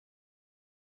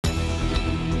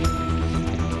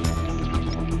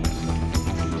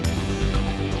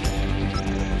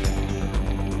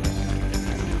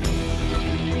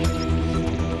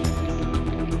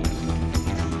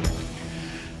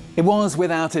It was,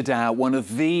 without a doubt, one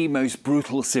of the most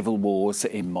brutal civil wars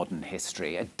in modern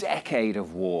history. A decade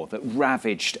of war that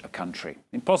ravaged a country.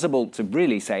 Impossible to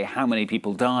really say how many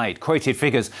people died. Quoted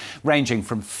figures ranging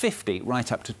from 50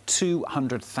 right up to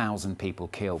 200,000 people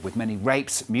killed, with many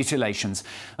rapes, mutilations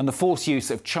and the forced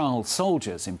use of child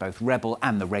soldiers in both rebel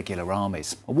and the regular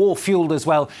armies. A war fuelled as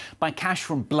well by cash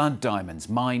from blood diamonds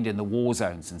mined in the war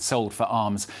zones and sold for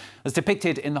arms, as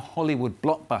depicted in the Hollywood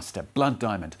blockbuster Blood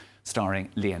Diamond, starring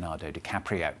Leonardo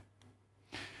DiCaprio.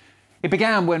 It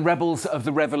began when rebels of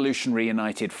the Revolutionary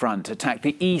United Front attacked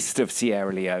the east of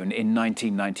Sierra Leone in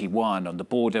 1991 on the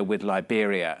border with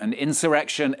Liberia, an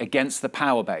insurrection against the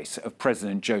power base of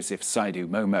President Joseph Saidu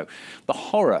Momo. The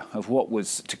horror of what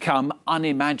was to come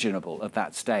unimaginable at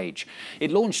that stage.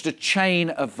 It launched a chain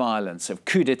of violence, of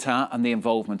coup d'etat and the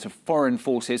involvement of foreign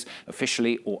forces,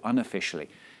 officially or unofficially.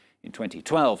 In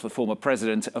 2012, the former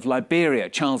president of Liberia,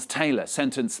 Charles Taylor,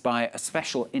 sentenced by a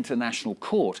special international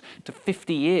court to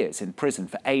 50 years in prison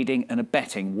for aiding and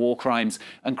abetting war crimes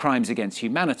and crimes against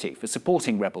humanity for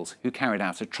supporting rebels who carried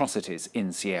out atrocities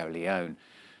in Sierra Leone.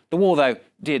 The war, though,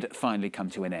 did finally come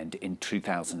to an end in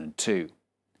 2002.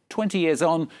 20 years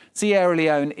on, Sierra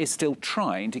Leone is still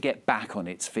trying to get back on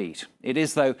its feet. It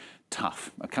is, though,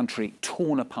 tough. A country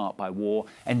torn apart by war,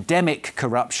 endemic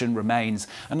corruption remains,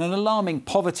 and an alarming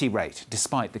poverty rate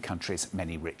despite the country's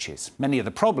many riches. Many of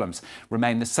the problems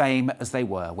remain the same as they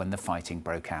were when the fighting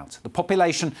broke out. The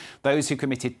population, those who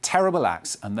committed terrible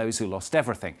acts and those who lost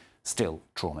everything, still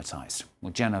traumatised.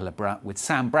 Well, Jenna Lebras with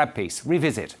Sam Bradpiece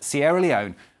revisit Sierra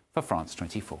Leone for France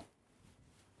 24.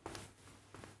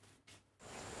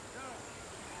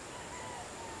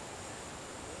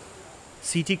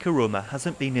 Sidi Karoma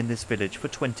hasn't been in this village for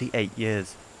 28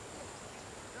 years.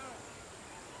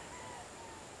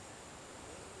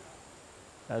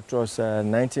 That was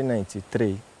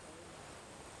 1993,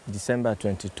 December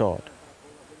 23rd.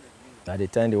 At the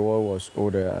time the war was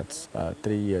older, at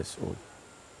 3 years old.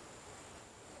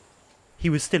 He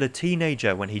was still a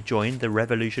teenager when he joined the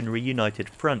Revolutionary United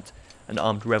Front, an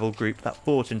armed rebel group that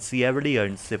fought in Sierra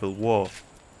Leone's civil war.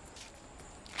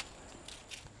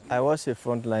 I was a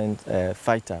frontline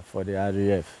fighter for the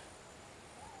RAF.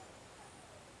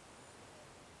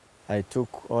 I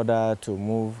took order to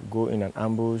move, go in an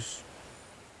ambush,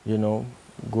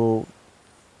 go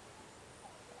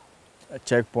a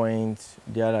checkpoint,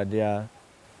 there.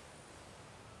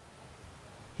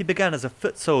 He began as a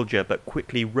foot soldier but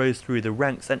quickly rose through the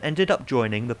ranks and ended up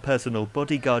joining the personal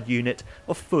bodyguard unit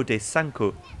of Fode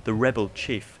Sanko, the rebel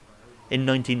chief. In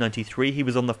 1993, he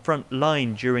was on the front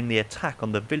line during the attack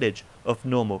on the village of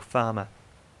Normal Farmer.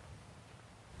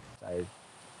 I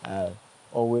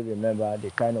always remember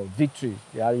the kind of victory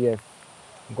the RAF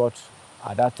got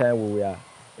at that time. We were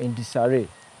in disarray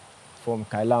from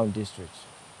Kailaon district.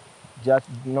 Just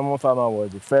Normal Farmer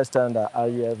was the first time that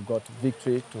RAF got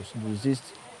victory to resist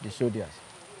the soldiers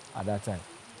at that time.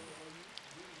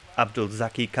 Abdul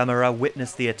Zaki Kamara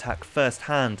witnessed the attack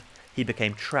firsthand. He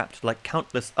became trapped, like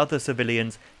countless other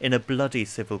civilians, in a bloody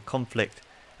civil conflict,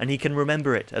 and he can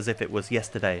remember it as if it was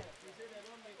yesterday.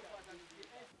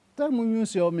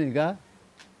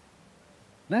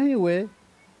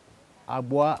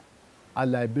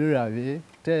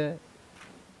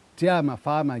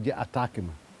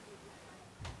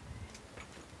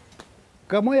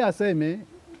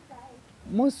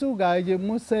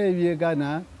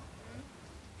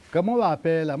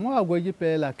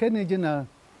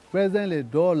 Presently,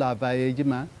 do la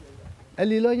vaejima.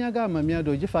 Elilonya ga mamia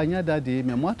do jifanya dadi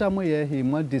me mota mo ye he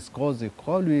mo discuss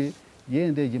call we ye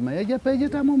ende jima ye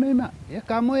pejita mo mema ye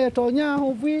kamo ye tonya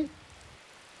hovi.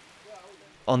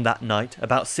 On that night,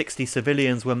 about 60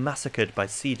 civilians were massacred by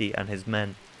Sidi and his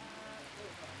men.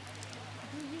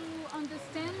 Do you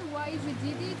understand why they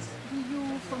did it? Do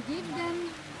you forgive them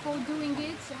for doing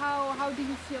it? How do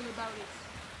you feel about it?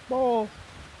 Bo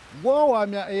wa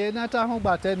mi e na ta ho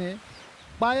bateni.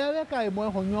 Bayere ka imo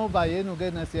honyo baye no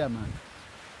ge na siama.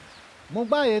 Mo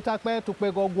baye ta pe to pe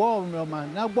gogwo mi o ma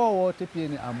na gbo wo tipi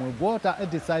ni amogwo ta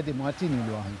decide mo ati ni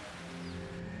lo han.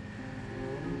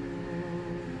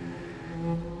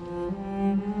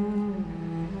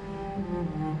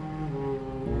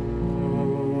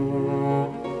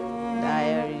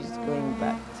 Diaries going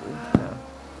back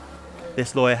to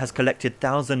This lawyer has collected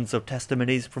thousands of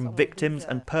testimonies from victims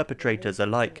and perpetrators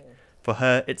alike. For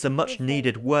her, it's a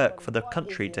much-needed work for the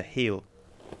country to heal.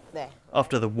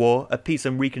 After the war, a Peace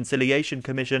and Reconciliation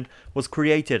Commission was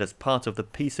created as part of the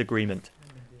peace agreement.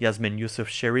 Yasmin Yusuf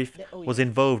Sherif was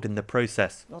involved in the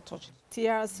process.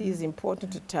 TRC is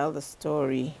important to tell the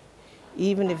story,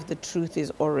 even if the truth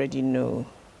is already known.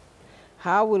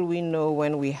 How will we know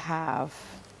when we have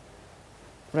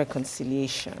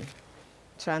reconciliation.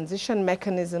 Transition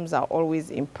mechanisms are always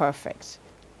imperfect.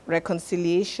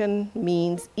 Reconciliation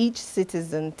means each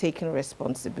citizen taking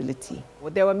responsibility.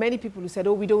 There were many people who said,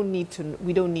 oh, we don't need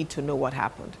to know what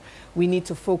happened. We need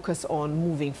to focus on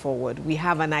moving forward. We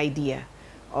have an idea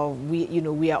of,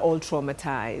 we are all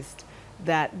traumatized.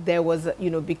 That there was,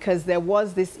 because there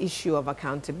was this issue of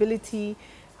accountability,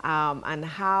 and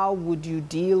how would you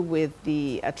deal with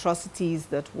the atrocities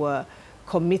that were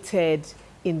committed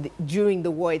during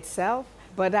the war itself.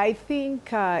 But I think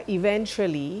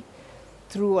eventually,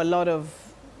 through a lot of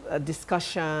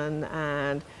discussion,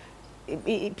 and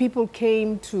people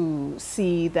came to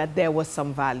see that there was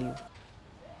some value.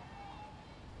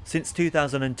 Since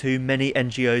 2002, many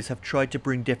NGOs have tried to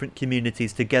bring different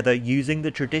communities together using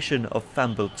the tradition of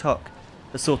Fambil Tok,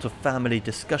 a sort of family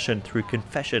discussion through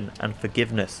confession and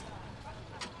forgiveness.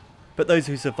 But those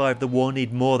who survived the war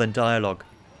need more than dialogue.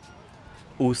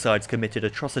 All sides committed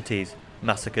atrocities,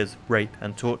 massacres, rape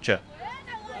and torture.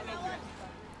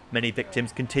 Many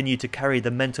victims continue to carry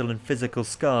the mental and physical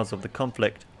scars of the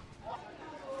conflict.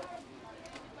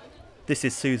 This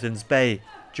is Susan's Bay.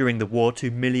 During the war,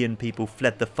 2 million people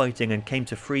fled the fighting and came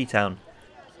to Freetown.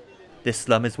 This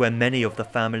slum is where many of the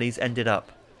families ended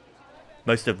up.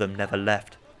 Most of them never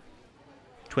left.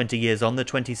 20 years on, the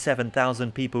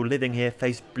 27,000 people living here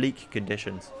face bleak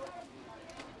conditions.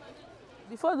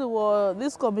 Before the war,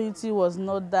 this community was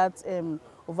not that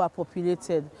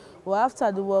overpopulated. But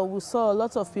after the war, we saw a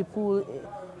lot of people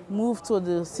move to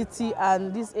the city,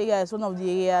 and this area is one of the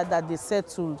areas that they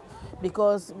settled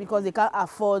because they can't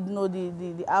afford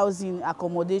the housing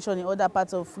accommodation in other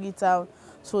parts of Freetown,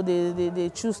 so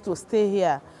they choose to stay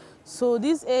here. So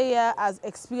this area has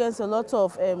experienced a lot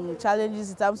of challenges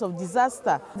in terms of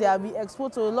disaster. They have been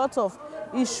exposed to a lot of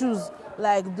issues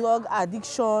like drug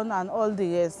addiction and all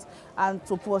the rest, and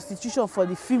to prostitution for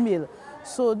the female.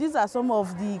 So these are some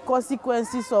of the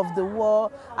consequences of the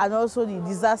war and also the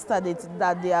disaster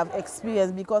that they have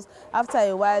experienced, because after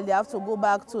a while they have to go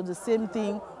back to the same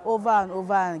thing over and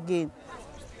over again.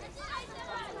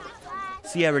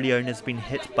 Sierra Leone has been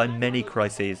hit by many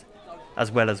crises.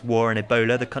 As well as war and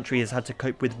Ebola, the country has had to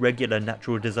cope with regular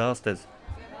natural disasters.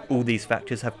 All these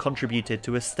factors have contributed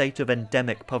to a state of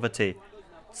endemic poverty.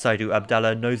 Saidu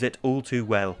Abdallah knows it all too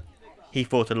well. He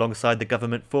fought alongside the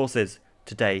government forces.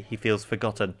 Today, he feels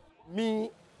forgotten. Me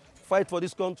fight for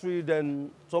this country,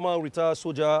 then somehow retired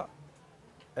soldier,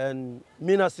 and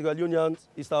me as Sierra Leonean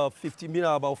is about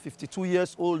 52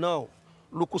 years old now.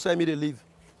 Look who say me they live.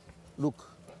 Look,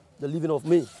 the living of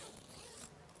me.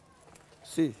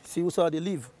 See who say they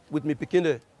live with me picking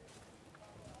there.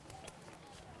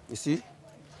 You see?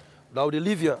 Now they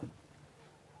live here.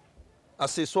 I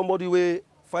say somebody will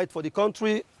fight for the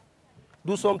country,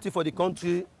 do something for the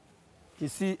country. You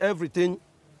see everything,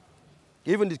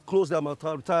 even the clothes that I'm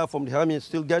retired from the army,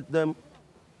 still get them.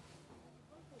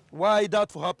 Why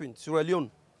that for happen, Sierra Leone?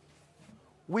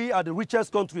 We are the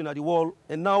richest country in the world,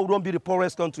 and now we don't be the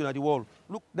poorest country in the world.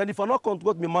 Look, then if I not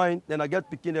control my mind, then I get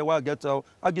picking there while I get out.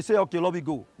 I can say, okay, let me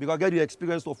go, because I get the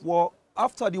experience of war.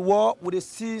 After the war, we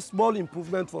see small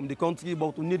improvement from the country,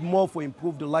 but we need more for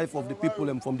improve the life of the people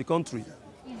and from the country.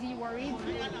 Is he worried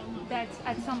that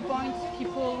at some point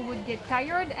people would get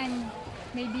tired and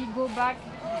maybe go back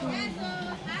to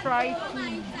try to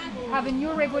have a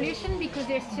new revolution because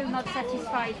they're still not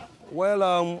satisfied?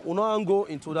 Well, we don't go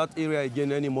into that area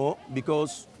again anymore,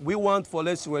 because we want for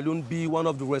Sierra Leone be one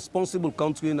of the responsible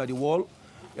countries in the world.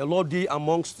 A lot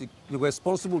amongst the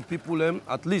responsible people,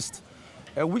 at least.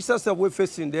 And we say we're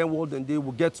facing their world, and they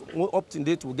will get up to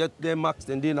date, will get their marks,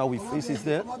 and then we face it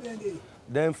there.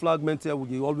 Then fragmented,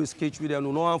 we always catch with them.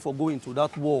 We don't want to go into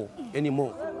that war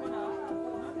anymore.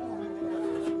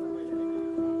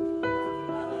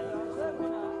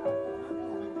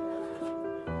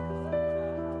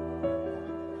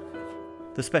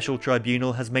 The Special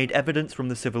Tribunal has made evidence from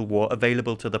the Civil War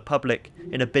available to the public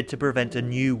in a bid to prevent a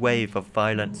new wave of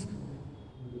violence.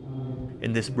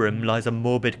 In this room lies a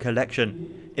morbid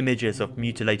collection, images of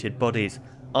mutilated bodies,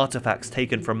 artifacts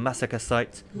taken from massacre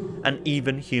sites, and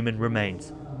even human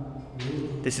remains.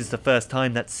 This is the first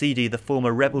time that Sidi, the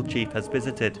former rebel chief, has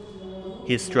visited.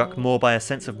 He is struck more by a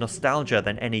sense of nostalgia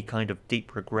than any kind of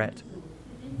deep regret.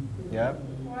 Yeah.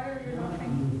 Why are you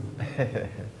laughing?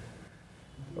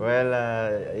 Well,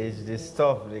 it's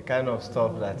the kind of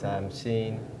stuff that I'm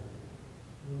seeing,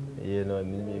 you know,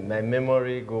 my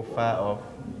memory go far off.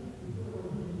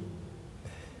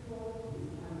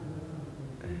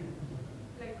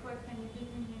 Like what, can you give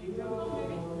me an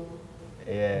example?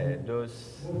 Yeah,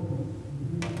 those,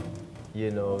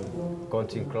 you know,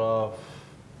 Counting Cloth,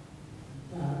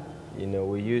 you know,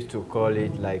 we used to call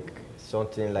it like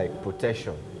something like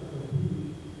protection,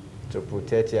 to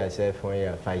protect yourself when you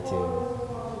are fighting.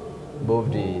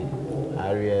 Both the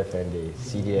RAF and the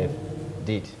CDF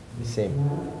did the same.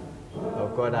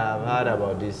 Of course, I have heard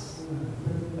about this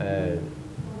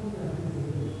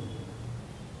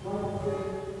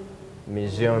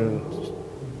museum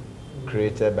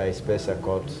created by Special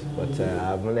Court, but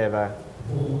I've never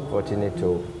fortunate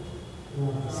to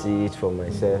see it for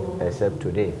myself except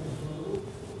today.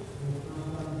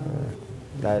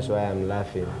 That's why I'm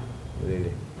laughing,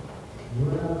 really.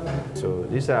 So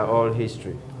these are all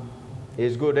history.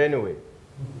 It's good anyway.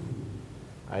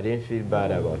 I didn't feel bad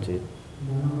about it.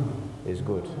 It's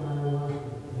good.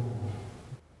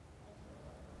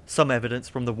 Some evidence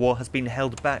from the war has been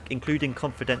held back, including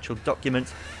confidential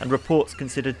documents and reports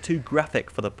considered too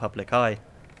graphic for the public eye.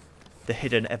 The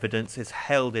hidden evidence is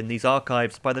held in these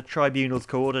archives by the tribunal's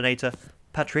coordinator,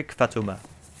 Patrick Fatuma.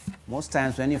 Most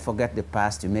times when you forget the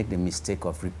past, you make the mistake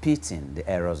of repeating the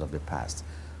errors of the past.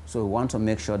 So we want to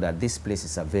make sure that this place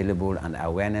is available and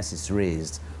awareness is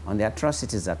raised on the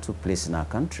atrocities that took place in our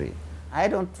country. I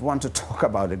don't want to talk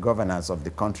about the governance of the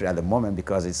country at the moment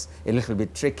because it's a little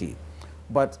bit tricky.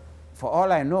 But for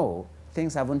all I know,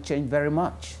 things haven't changed very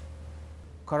much.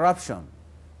 Corruption,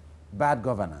 bad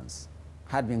governance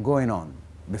had been going on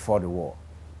before the war.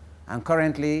 And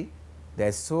currently,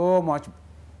 there's so much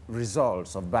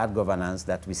results of bad governance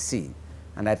that we see.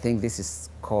 And I think this is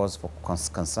cause for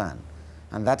concern.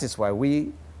 And that is why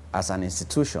we, as an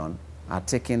institution, are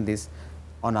taking this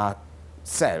on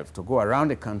ourselves to go around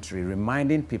the country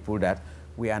reminding people that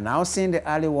we are now seeing the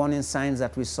early warning signs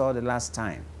that we saw the last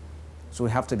time. So we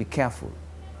have to be careful.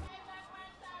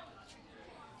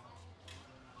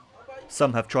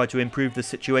 Some have tried to improve the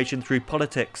situation through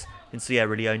politics. In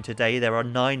Sierra Leone today, there are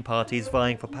 9 parties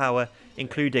vying for power,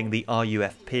 including the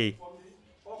RUFP.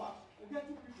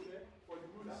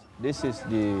 This is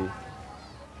the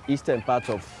eastern part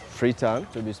of Freetown,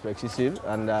 to be specific,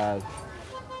 and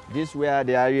this is where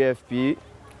the RUFP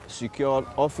secured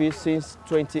office since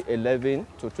 2011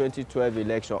 to 2012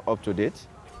 election up to date.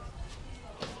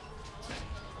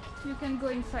 You can go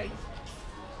inside.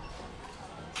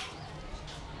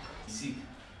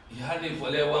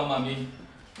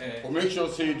 For make sure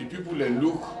say the people then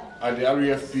look at the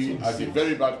RUFP as a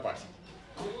very bad party.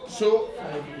 So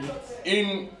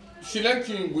in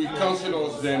selecting we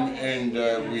councillors them and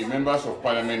we members of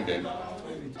parliament then,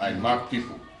 I mark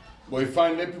people. But we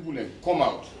find let people then come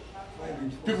out.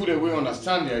 People that will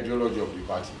understand the ideology of the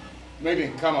party. Make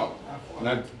them come out.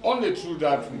 And only through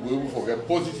that we will forget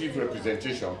positive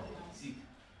representation.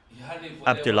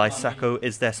 Abdoulaye Sacco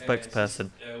is their spokesperson.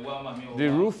 The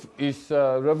RUF is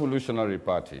a revolutionary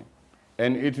party,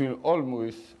 and it will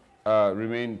always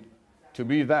remain to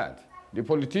be that. The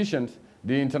politicians,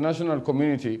 the international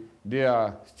community, they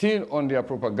are still on their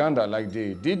propaganda like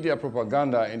they did their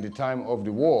propaganda in the time of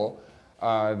the war,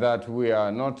 that we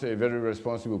are not a very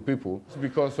responsible people. It's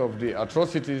because of the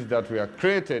atrocities that were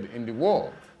created in the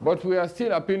war. But we are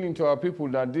still appealing to our people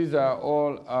that these are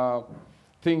all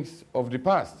things of the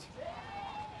past.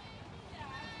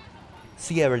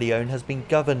 Sierra Leone has been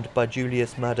governed by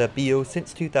Julius Maada Bio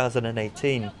since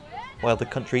 2018. While the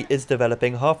country is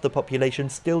developing, half the population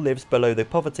still lives below the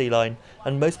poverty line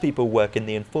and most people work in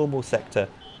the informal sector.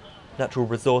 Natural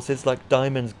resources like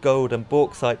diamonds, gold and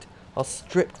bauxite are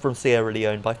stripped from Sierra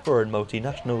Leone by foreign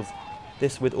multinationals,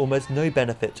 this with almost no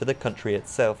benefit to the country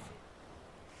itself.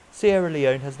 Sierra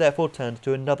Leone has therefore turned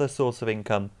to another source of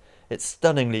income, its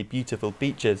stunningly beautiful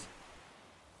beaches.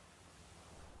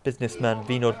 Businessman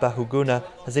Vinod Bahuguna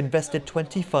has invested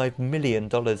 $25 million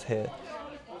here.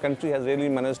 Country has really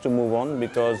managed to move on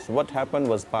because what happened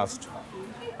was past.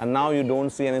 And now you don't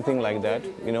see anything like that.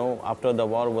 You know, after the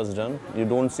war was done, you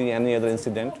don't see any other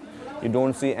incident. You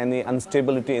don't see any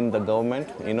instability in the government.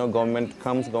 You know, government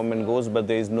comes, government goes, but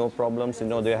there is no problems. You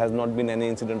know, there has not been any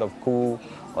incident of coup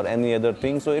or any other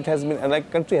thing. So it has been, like,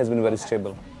 country has been very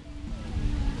stable.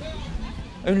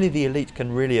 Only the elite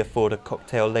can really afford a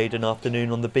cocktail-laden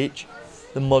afternoon on the beach.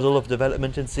 The model of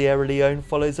development in Sierra Leone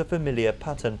follows a familiar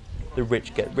pattern. The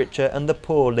rich get richer and the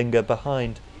poor linger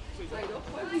behind.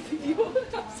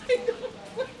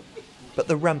 But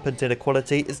the rampant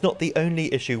inequality is not the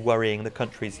only issue worrying the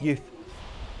country's youth.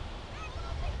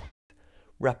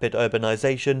 Rapid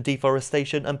urbanization,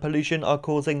 deforestation and pollution are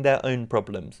causing their own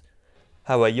problems.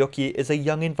 Hawa Yoki is a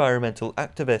young environmental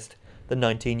activist. The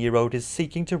 19-year-old is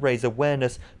seeking to raise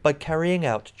awareness by carrying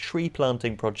out tree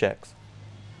planting projects.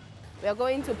 We are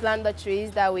going to plant the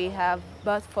trees that we have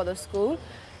bought for the school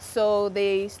so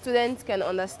the students can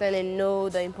understand and know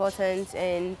the importance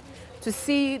and to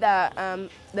see the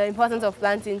importance of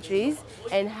planting trees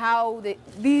and how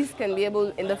these can be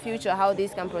able, in the future, how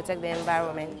these can protect the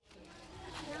environment.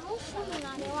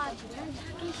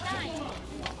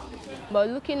 But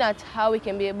looking at how we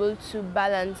can be able to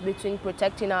balance between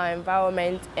protecting our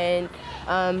environment and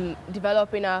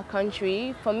developing our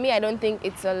country, for me, I don't think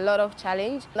it's a lot of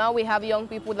challenge. Now we have young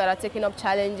people that are taking up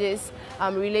challenges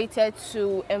related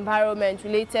to environment,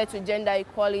 related to gender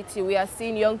equality. We are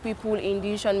seeing young people in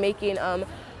decision-making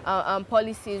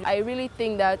policies. I really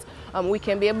think that we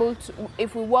can be able to,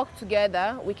 if we work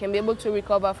together, we can be able to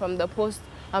recover from the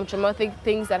traumatic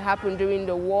things that happened during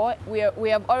the war. We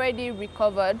have already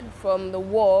recovered from the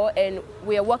war, and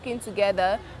we are working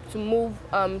together to move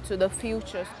to the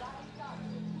future.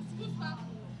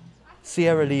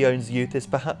 Sierra Leone's youth is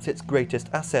perhaps its greatest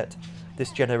asset.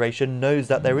 This generation knows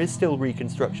that there is still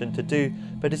reconstruction to do,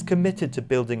 but is committed to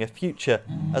building a future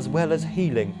as well as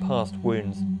healing past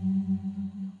wounds.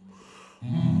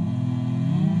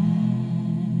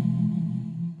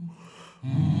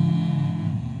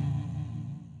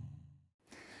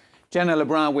 Jenna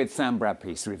Lebrun with Sam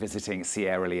Bradpiece revisiting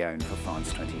Sierra Leone for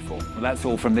France 24. Well, that's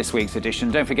all from this week's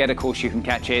edition. Don't forget, of course, you can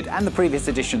catch it and the previous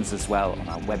editions as well on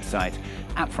our website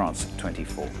at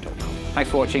france24.com. Thanks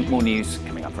for watching. More news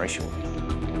coming up very shortly.